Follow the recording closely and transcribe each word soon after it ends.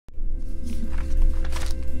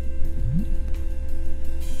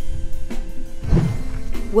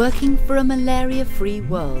Working for a malaria-free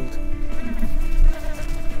world.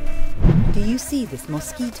 Do you see this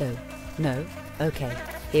mosquito? No? Okay,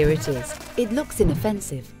 here it is. It looks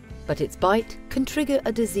inoffensive, but its bite can trigger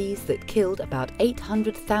a disease that killed about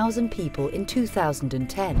 800,000 people in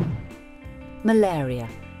 2010. Malaria.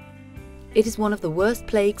 It is one of the worst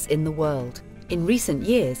plagues in the world. In recent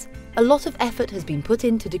years, a lot of effort has been put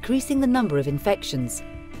into decreasing the number of infections.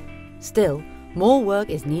 Still, more work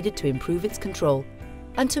is needed to improve its control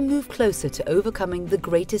and to move closer to overcoming the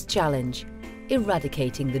greatest challenge,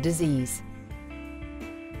 eradicating the disease.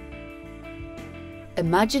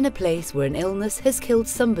 Imagine a place where an illness has killed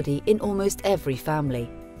somebody in almost every family.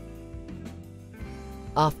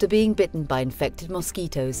 After being bitten by infected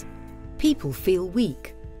mosquitoes, people feel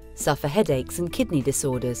weak, suffer headaches and kidney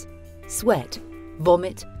disorders, sweat,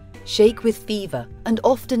 vomit, shake with fever, and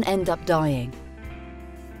often end up dying.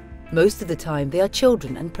 Most of the time they are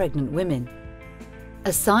children and pregnant women.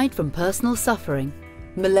 Aside from personal suffering,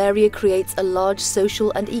 malaria creates a large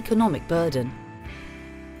social and economic burden.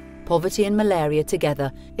 Poverty and malaria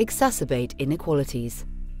together exacerbate inequalities.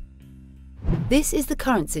 This is the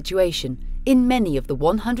current situation in many of the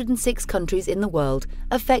 106 countries in the world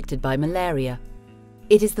affected by malaria.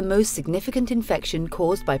 It is the most significant infection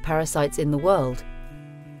caused by parasites in the world.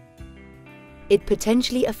 It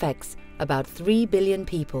potentially affects about 3 billion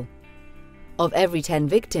people. Of every 10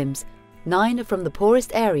 victims, 9 are from the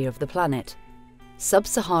poorest area of the planet,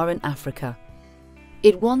 sub-Saharan Africa.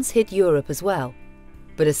 It once hit Europe as well,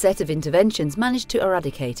 but a set of interventions managed to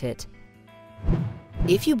eradicate it.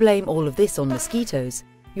 If you blame all of this on mosquitoes,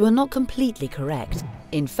 you are not completely correct.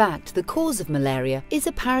 In fact, the cause of malaria is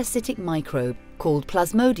a parasitic microbe called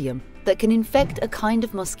Plasmodium that can infect a kind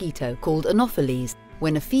of mosquito called Anopheles.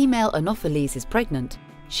 When a female Anopheles is pregnant,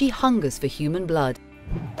 she hungers for human blood.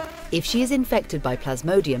 If she is infected by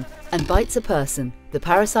Plasmodium and bites a person, the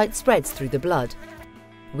parasite spreads through the blood.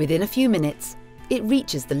 Within a few minutes, it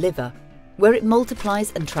reaches the liver, where it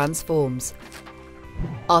multiplies and transforms.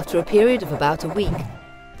 After a period of about a week,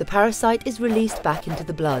 the parasite is released back into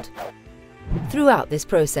the blood. Throughout this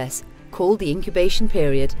process, called the incubation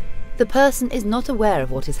period, the person is not aware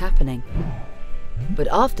of what is happening. But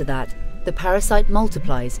after that, the parasite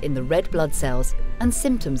multiplies in the red blood cells and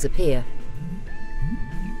symptoms appear.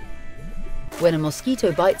 When a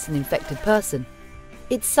mosquito bites an infected person,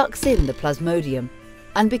 it sucks in the Plasmodium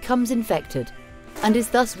and becomes infected, and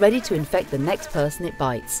is thus ready to infect the next person it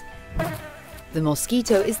bites. The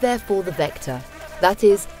mosquito is therefore the vector, that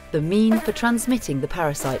is, the mean for transmitting the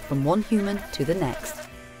parasite from one human to the next.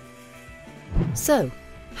 So,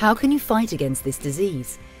 how can you fight against this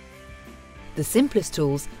disease? The simplest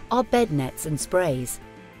tools are bed nets and sprays.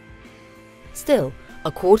 Still,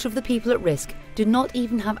 a quarter of the people at risk do not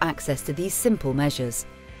even have access to these simple measures.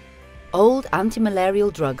 Old anti-malarial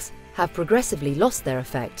drugs have progressively lost their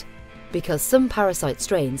effect because some parasite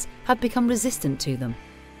strains have become resistant to them.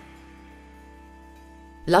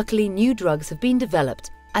 Luckily, new drugs have been developed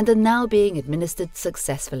and are now being administered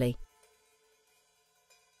successfully.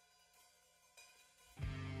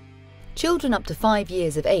 Children up to 5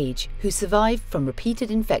 years of age who survive from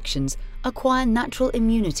repeated infections acquire natural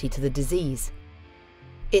immunity to the disease.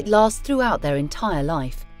 It lasts throughout their entire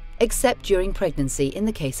life, except during pregnancy in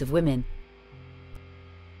the case of women.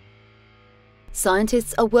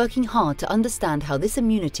 Scientists are working hard to understand how this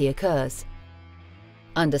immunity occurs.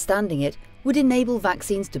 Understanding it would enable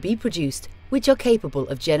vaccines to be produced which are capable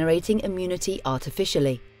of generating immunity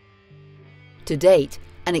artificially. To date,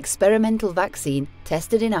 an experimental vaccine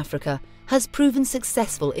tested in Africa has proven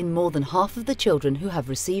successful in more than half of the children who have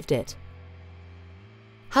received it.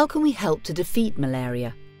 How can we help to defeat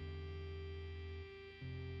malaria?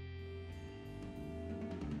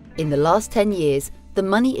 In the last 10 years, the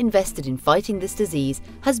money invested in fighting this disease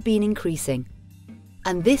has been increasing,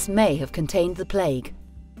 and this may have contained the plague,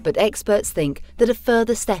 but experts think that a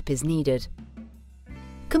further step is needed.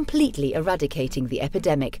 Completely eradicating the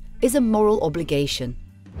epidemic is a moral obligation.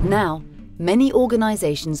 Now, many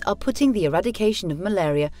organizations are putting the eradication of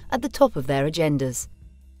malaria at the top of their agendas.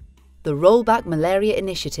 The Rollback Malaria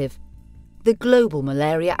Initiative, the Global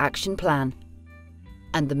Malaria Action Plan,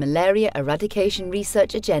 and the Malaria Eradication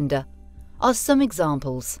Research Agenda are some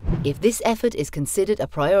examples. If this effort is considered a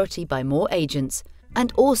priority by more agents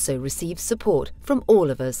and also receives support from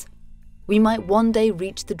all of us, we might one day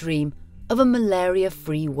reach the dream of a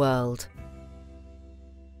malaria-free world.